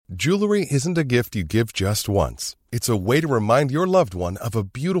Jewelry isn't a gift you give just once. It's a way to remind your loved one of a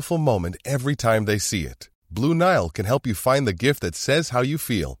beautiful moment every time they see it. Blue Nile can help you find the gift that says how you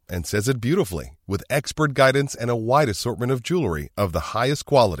feel and says it beautifully, with expert guidance and a wide assortment of jewelry of the highest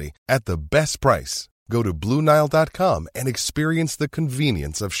quality at the best price. Go to BlueNile.com and experience the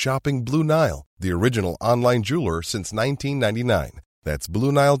convenience of shopping Blue Nile, the original online jeweler since 1999. That's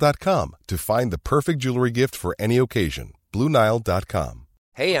BlueNile.com to find the perfect jewelry gift for any occasion. BlueNile.com.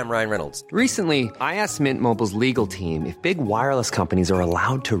 Hey, I'm Ryan Reynolds. Recently, I asked Mint Mobile's legal team if big wireless companies are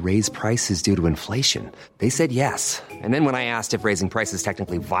allowed to raise prices due to inflation. They said yes. And then when I asked if raising prices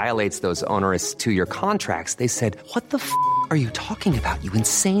technically violates those onerous two-year contracts, they said, "What the f*** are you talking about, you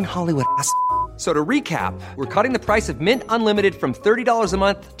insane Hollywood ass?" So to recap, we're cutting the price of Mint Unlimited from $30 a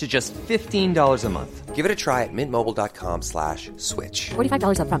month to just $15 a month. Give it a try at mintmobile.com/switch.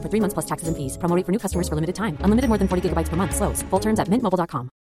 $45 up front for 3 months plus taxes and fees. Promo rate for new customers for limited time. Unlimited more than 40 gigabytes per month. Slows full terms at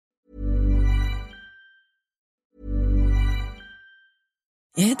mintmobile.com.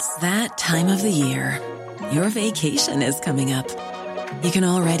 It's that time of the year. Your vacation is coming up. You can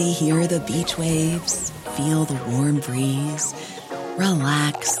already hear the beach waves, feel the warm breeze,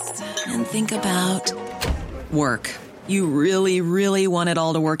 relax, and think about work. You really, really want it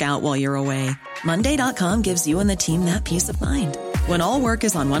all to work out while you're away. Monday.com gives you and the team that peace of mind. When all work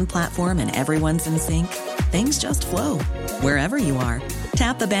is on one platform and everyone's in sync, things just flow. Wherever you are,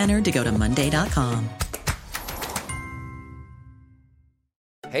 tap the banner to go to Monday.com.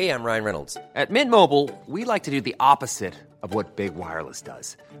 Hey, I'm Ryan Reynolds. At Mint Mobile, we like to do the opposite of what Big Wireless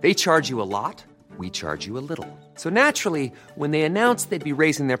does. They charge you a lot. We charge you a little. So naturally, when they announced they'd be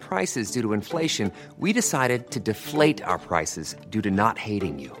raising their prices due to inflation, we decided to deflate our prices due to not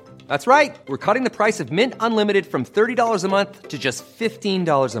hating you. That's right. We're cutting the price of Mint Unlimited from $30 a month to just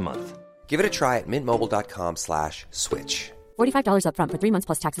 $15 a month. Give it a try at mintmobile.com/switch. $45 up front for 3 months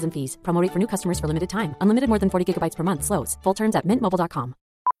plus taxes and fees. Promo rate for new customers for limited time. Unlimited more than 40 gigabytes per month. Slows full terms at mintmobile.com.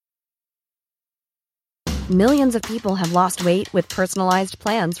 Millions of people have lost weight with personalized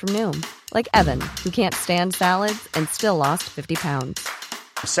plans from Noom. Like Evan, who can't stand salads and still lost 50 pounds.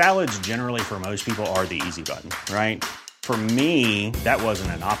 Salads generally for most people are the easy button, right? For me, that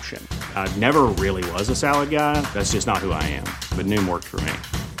wasn't an option. I never really was a salad guy. That's just not who I am. But Noom worked for me.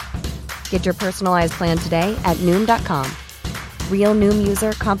 Get your personalized plan today at Noom.com. Real Noom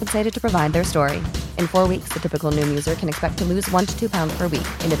user compensated to provide their story. In 4 weeks, the typical Noom user can expect to lose 1 to 2 pounds per week.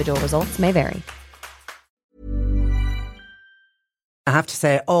 Individual results may vary. I have to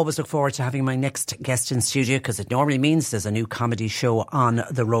say, I always look forward to having my next guest in studio, because it normally means there's a new comedy show on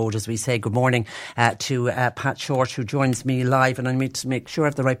the road. As we say, good morning to Pat Shortt, who joins me live, and I need to make sure I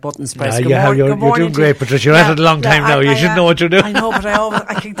have the right buttons pressed. You're doing great, Patricia. You're at it a long time now. You should know what you're doing. I know, but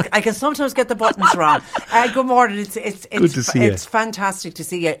I can sometimes get the buttons wrong. Good morning. It's good to see you. It's fantastic to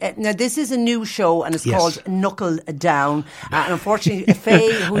see you. Now, this is a new show, and it's called Knuckle Down. And unfortunately,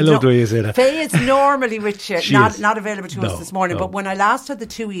 Faye, who I love the way you say that. Faye is normally with you, not available to us this morning. No. But when I last had the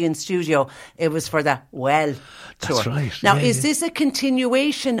two of you in studio, it was for the tour. That's right. Now, is this a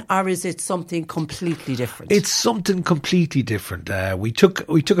continuation, or is it something completely different? It's something completely different. We took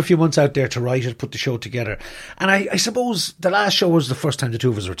a few months out there to write it, put the show together, and I suppose the last show was the first time the two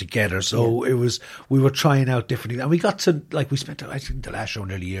of us were together. So we were trying out different things, and we got to, we spent, I think, the last show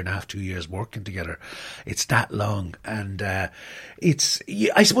nearly a year and a half, 2 years working together. It's that long, and I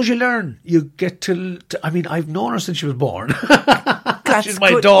suppose you learn. You get to. I mean, I've known her since she was born. She's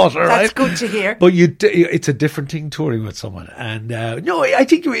my daughter, right? That's good to hear. But it's a different thing touring with someone. And no, I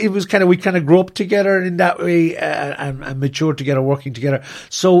think it was we kind of grew up together in that way and matured together, working together.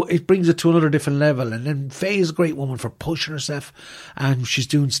 So it brings it to another different level. And then Faye is a great woman for pushing herself. And she's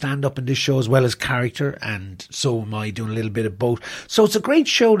doing stand-up in this show as well as character. And so am I, doing a little bit of both. So it's a great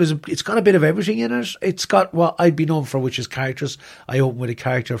show. It's got a bit of everything in it. It's got what I'd be known for, which is characters. I open with a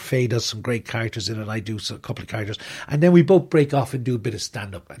character. Faye does some great characters in it. I do a couple of characters. And then we both break off and do a bit of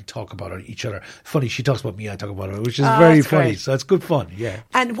stand-up and talk about each other. Funny, she talks about me, I talk about her, which is very funny. Great. So it's good fun, yeah.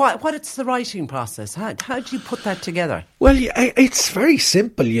 And what is the writing process? How do you put that together? Well, it's very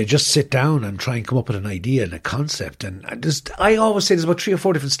simple. You just sit down and try and come up with an idea and a concept. And I always say there's about 3 or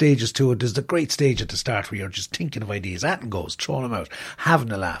 4 different stages to it. There's the great stage at the start where you're just thinking of ideas, at and goes, throwing them out,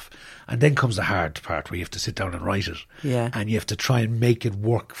 having a laugh. And then comes the hard part where you have to sit down and write it. Yeah. And you have to try and make it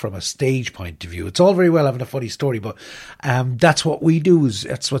work from a stage point of view. It's all very well having a funny story, but that's what we do.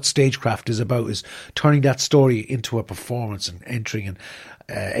 That's what stagecraft is about, is turning that story into a performance and entering and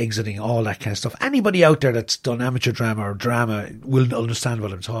exiting, all that kind of stuff. Anybody out there that's done amateur drama or drama will understand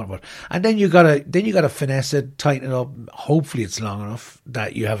what I'm talking about. And then you gotta finesse it, tighten it up. Hopefully it's long enough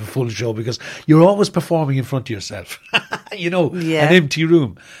that you have a full show, because you're always performing in front of yourself. An empty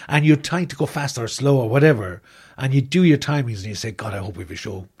room, and you're trying to go fast or slow or whatever, and you do your timings and you say, God, I hope we have a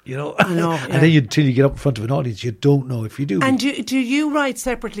show. I know, yeah. And then until you get up in front of an audience, you don't know if you do. And do you write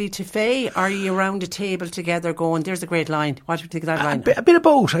separately to Faye? Or are you around a table together going, there's a great line? What do you think of that line? A bit of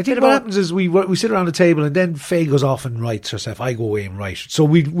both. I think what happens is we sit around the table, and then Faye goes off and writes herself. I go away and write. So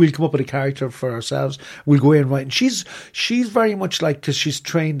we'll come up with a character for ourselves. We'll go away and write. And she's very much like, because she's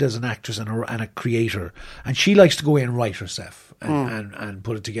trained as an actress and a creator, and she likes to go away and write herself. And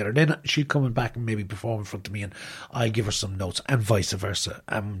put it together. Then she'll come back and maybe perform in front of me, and I'll give her some notes, and vice versa.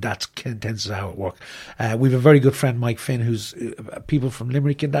 That tends to how it works. We have a very good friend, Mike Finn, who's people from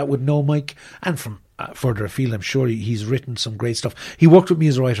Limerick and that would know Mike, and from further afield, I'm sure he's written some great stuff. He worked with me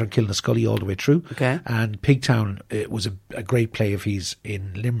as a writer on Killinascully all the way through. Okay. And Pigtown, it was a great play of his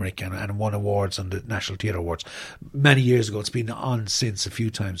in Limerick, and won awards on the National Theatre Awards many years ago. It's been on since a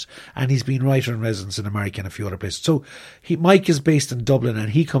few times, and he's been writer in residence in America and a few other places. So Mike is based in Dublin, and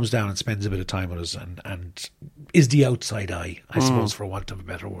he comes down and spends a bit of time with us, and is the outside eye, I suppose, for want of a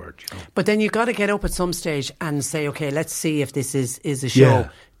better word. But then you've got to get up at some stage and say, okay, let's see if this is a show. Yeah.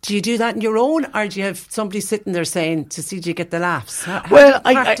 Do you do that on your own, or do you have somebody sitting there saying to see, do you get the laughs? How do you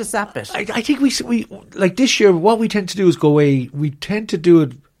practice that bit? I think we like this year, what we tend to do is go away. We tend to do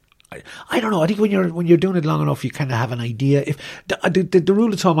it. I don't know. I think when you're doing it long enough, you kind of have an idea. If the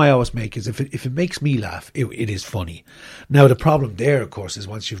rule of thumb I always make is if it makes me laugh, it is funny. Now the problem there, of course, is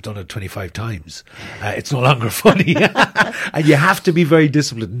once you've done it 25 times, it's no longer funny, and you have to be very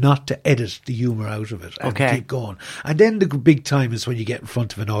disciplined not to edit the humour out of it and keep going. And then the big time is when you get in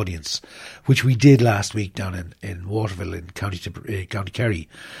front of an audience, which we did last week down in Waterville in County Kerry.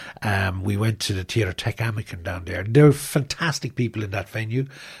 We went to the Theatre Tech Amicon down there. They're fantastic people in that venue.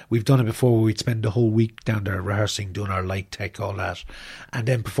 We've done it before, where we'd spend the whole week down there rehearsing, doing our light tech, all that, and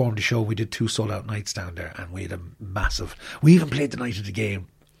then performed the show. We did 2 sold-out nights down there, and we had a massive... We even played the night of the game.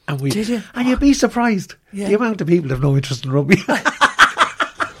 Did you? And you'd be surprised the amount of people that have no interest in rugby.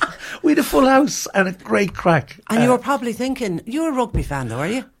 We had a full house and a great crack. And you were probably thinking, you're a rugby fan though, are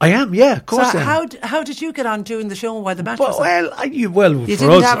you? I am, yeah, of course. So I am. how did you get on doing the show while the match was on? You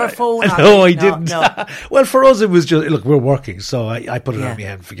didn't have a phone on? No, I didn't. No. Well, for us it was just, look, we're working, so I put it on my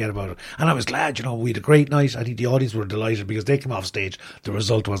head and forget about it. And I was glad, we had a great night. I think the audience were delighted because they came off stage. The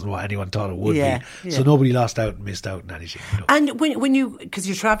result wasn't what anyone thought it would be. So nobody lost out and missed out on anything. And when you, because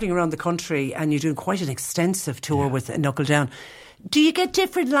you're travelling around the country and you're doing quite an extensive tour with Knuckle Down, do you get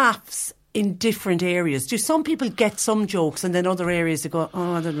different laughs in different areas? Do some people get some jokes and then other areas they go,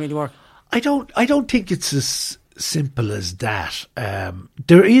 oh, that didn't really work? I don't think it's as simple as that.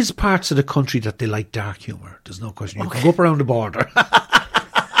 There is parts of the country that they like dark humour. There's no question. You can go up around the border.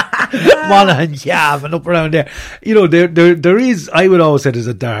 Monaghan, Yav, and up around there. There is, I would always say there's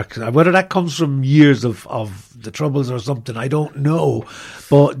a dark, whether that comes from years of the Troubles or something, I don't know.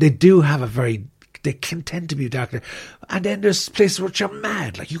 But they do have they can tend to be darker. And then there's places which are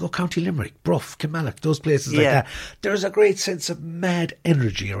mad, like you go County Limerick, Bruff, Kilmallock, those places like that. There's a great sense of mad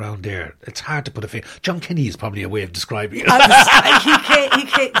energy around there. It's hard to put a finger. John Kenny is probably a way of describing it.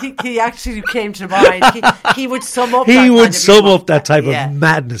 He actually came to mind. He would sum up. That type of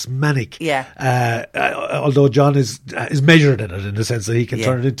madness, manic. Yeah. Although John is measured in it in the sense that he can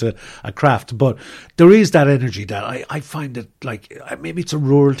turn it into a craft, but there is that energy that I find it like maybe it's a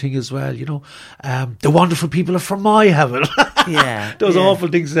rural thing as well. The wonderful people of Fermoy have it. Those awful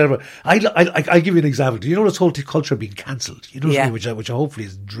things there. But I'll give you an example. Do you know this whole culture being cancelled? Which hopefully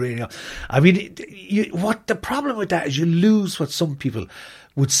is draining up. I mean, what the problem with that is you lose what some people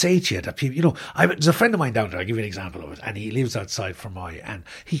would say to you, that people, there's a friend of mine down there, I'll give you an example of it, and he lives outside Fermoy, and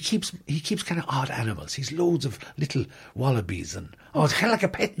he keeps kind of odd animals. He's loads of little wallabies, and it's kind of like a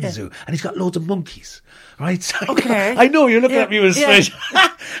petting zoo, and he's got loads of monkeys, right? So I know you're looking at me with a strange,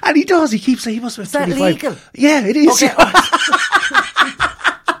 and he keeps saying he must have 25. Is that legal? Yeah, it is. Okay.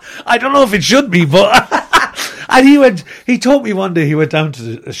 I don't know if it should be, but... And he told me one day he went down to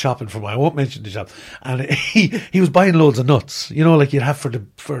the shop in Fermoy, I won't mention the shop, and he was buying loads of nuts, like you'd have for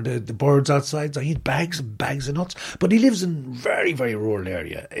the birds outside. So he had bags and bags of nuts. But he lives in very, very rural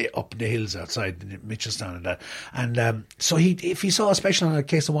area, up in the hills outside in Mitchelstown and that. And so if he saw a special on a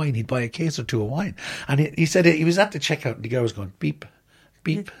case of wine, he'd buy a case or two of wine. And he said he was at the checkout and the girl was going, beep,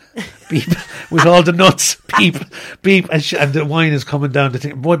 beep, beep, with all the nuts, beep, beep, and the wine is coming down the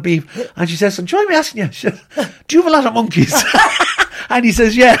thing, boy, beep. And she says, do you mind me asking you, do you have a lot of monkeys? And he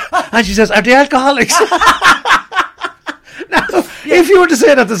says, yeah. And she says, are they alcoholics? If you were to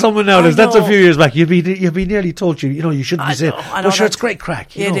say that to someone nowadays, that's a few years back, you'd be nearly told you shouldn't be saying. But sure, it's great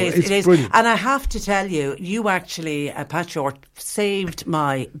crack. It's brilliant. And I have to tell you, you actually, Pat Shortt, saved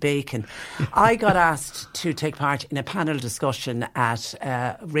my bacon. I got asked to take part in a panel discussion at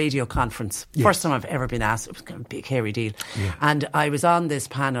a radio conference. Yes. First time I've ever been asked. It was a big hairy deal. Yeah. And I was on this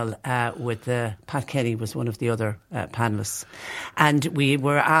panel with Pat Kenny was one of the other panellists, and we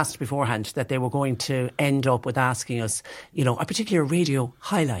were asked beforehand that they were going to end up with asking us, a particular radio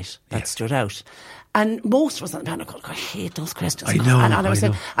highlight that stood out. And most of us on the panel go, I hate those questions. I know.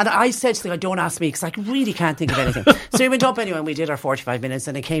 And I said to them, don't ask me, because I really can't think of anything. So we went up anyway, and we did our 45 minutes,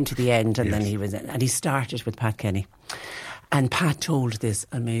 and it came to the end, and then he was in, and he started with Pat Kenny. And Pat told this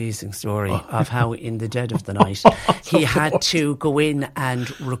amazing story of how in the dead of the night he had to go in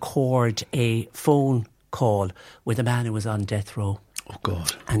and record a phone call with a man who was on death row. Oh,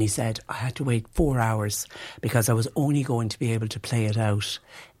 God. And he said, I had to wait 4 hours because I was only going to be able to play it out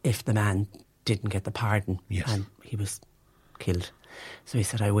if the man didn't get the pardon. Yes. And he was killed. So he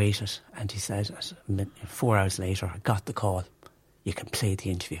said, I waited. And he said, 4 hours later, I got the call. You can play the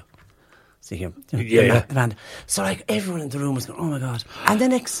interview. So so like everyone in the room was going, oh my God. And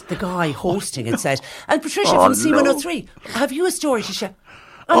then the guy hosting it said, and Patricia from C103, have you a story to share?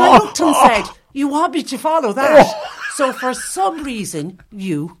 And I looked and said, you want me to follow that? So for some reason,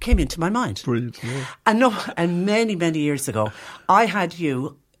 you came into my mind. Brilliant. Yeah. And many, many years ago, I had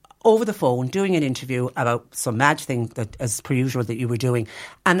you over the phone doing an interview about some mad thing that, as per usual, that you were doing.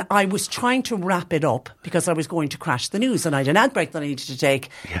 And I was trying to wrap it up because I was going to crash the news, and I had an ad break that I needed to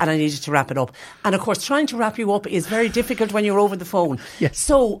take, and I needed to wrap it up. And of course, trying to wrap you up is very difficult when you're over the phone. Yes.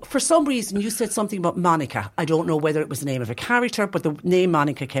 So for some reason, you said something about Monica. I don't know whether it was the name of a character, but the name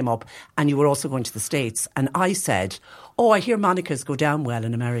Monica came up, and you were also going to the States. And I said, I hear Monicas go down well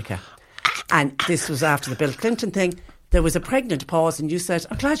in America. And this was after the Bill Clinton thing. There was a pregnant pause, and you said,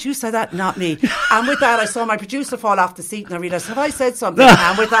 I'm glad you said that, not me. And with that, I saw my producer fall off the seat, and I realised, have I said something?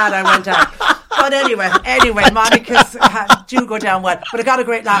 And with that, I went out. But anyway, Monica's do go down well. But I got a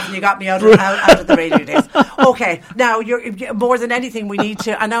great laugh, and you got me out of the radio days. Okay, now, you're more than anything, we need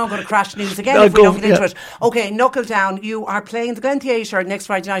to, and now I'm going to crash news again if we don't get into it. Okay, Knuckle Down, you are playing the Glen Theatre next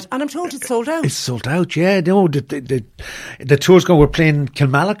Friday night, and I'm told it's sold out. It's sold out, yeah. No, the tour's going, we're playing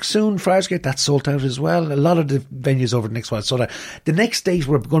Kilmallock soon, Friarsgate, that's sold out as well. A lot of the venues over the next while sold out. The next date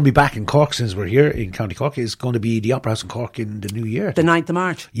we're going to be back in Cork, since we're here in County Cork, is going to be the Opera House in Cork in the new year. The 9th of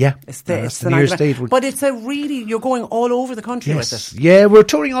March. Yeah. It's the 9th of March. But it's you're going all over the country with it. Yeah, we're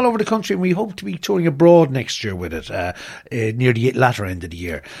touring all over the country, and we hope to be touring abroad next year with it, near the latter end of the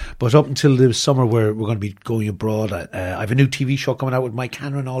year. But up until the summer, we're going to be going abroad. I have a new TV show coming out with Mike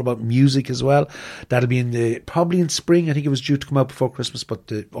Hanron, all about music as well. That'll be probably in spring. I think it was due to come out before Christmas, but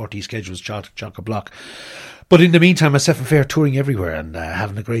the RT schedule was chock-a-block. But in the meantime, myself and Fair touring everywhere and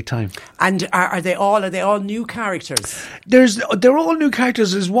having a great time. And are they all new characters? They're all new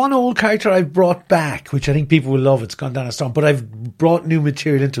characters. There's one old character I've brought back, which I think people will love. It's gone down a storm, but I've brought new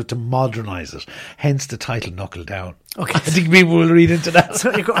material into it to modernise it. Hence the title Knuckle Down. Okay, I think people will read into that.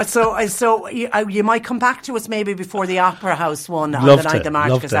 So you might come back to us maybe before the Opera House one on the 9th of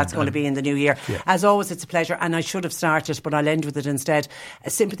March, because that's going to be in the new year. Yeah. As always, it's a pleasure, and I should have started, but I'll end with it instead.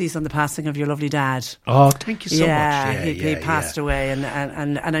 Sympathies on the passing of your lovely dad. Oh, thank you so much. Yeah, he passed away,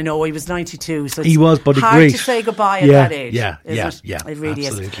 and I know he was 92, so it's he was, but hard to say goodbye at that age. Yeah, it really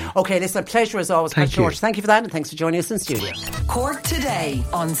absolutely. is. Okay, listen, a pleasure as always, Pat Shortt. Thank you for that, and thanks for joining us in studio. Cork Today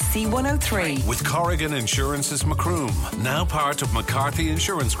on C103 with Corrigan Insurance's Macroom, now part of McCarthy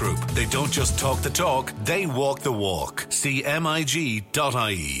Insurance Group. They don't just talk the talk, they walk the walk.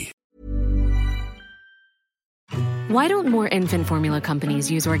 CMIG.ie. Why don't more infant formula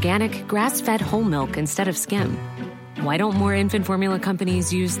companies use organic, grass-fed whole milk instead of skim? Why don't more infant formula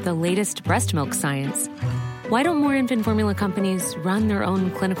companies use the latest breast milk science? Why don't more infant formula companies run their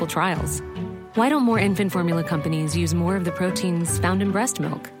own clinical trials? Why don't more infant formula companies use more of the proteins found in breast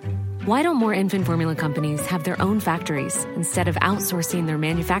milk? Why don't more infant formula companies have their own factories instead of outsourcing their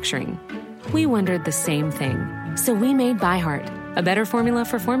manufacturing? We wondered the same thing. So we made ByHeart, a better formula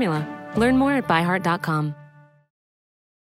for formula. Learn more at byheart.com.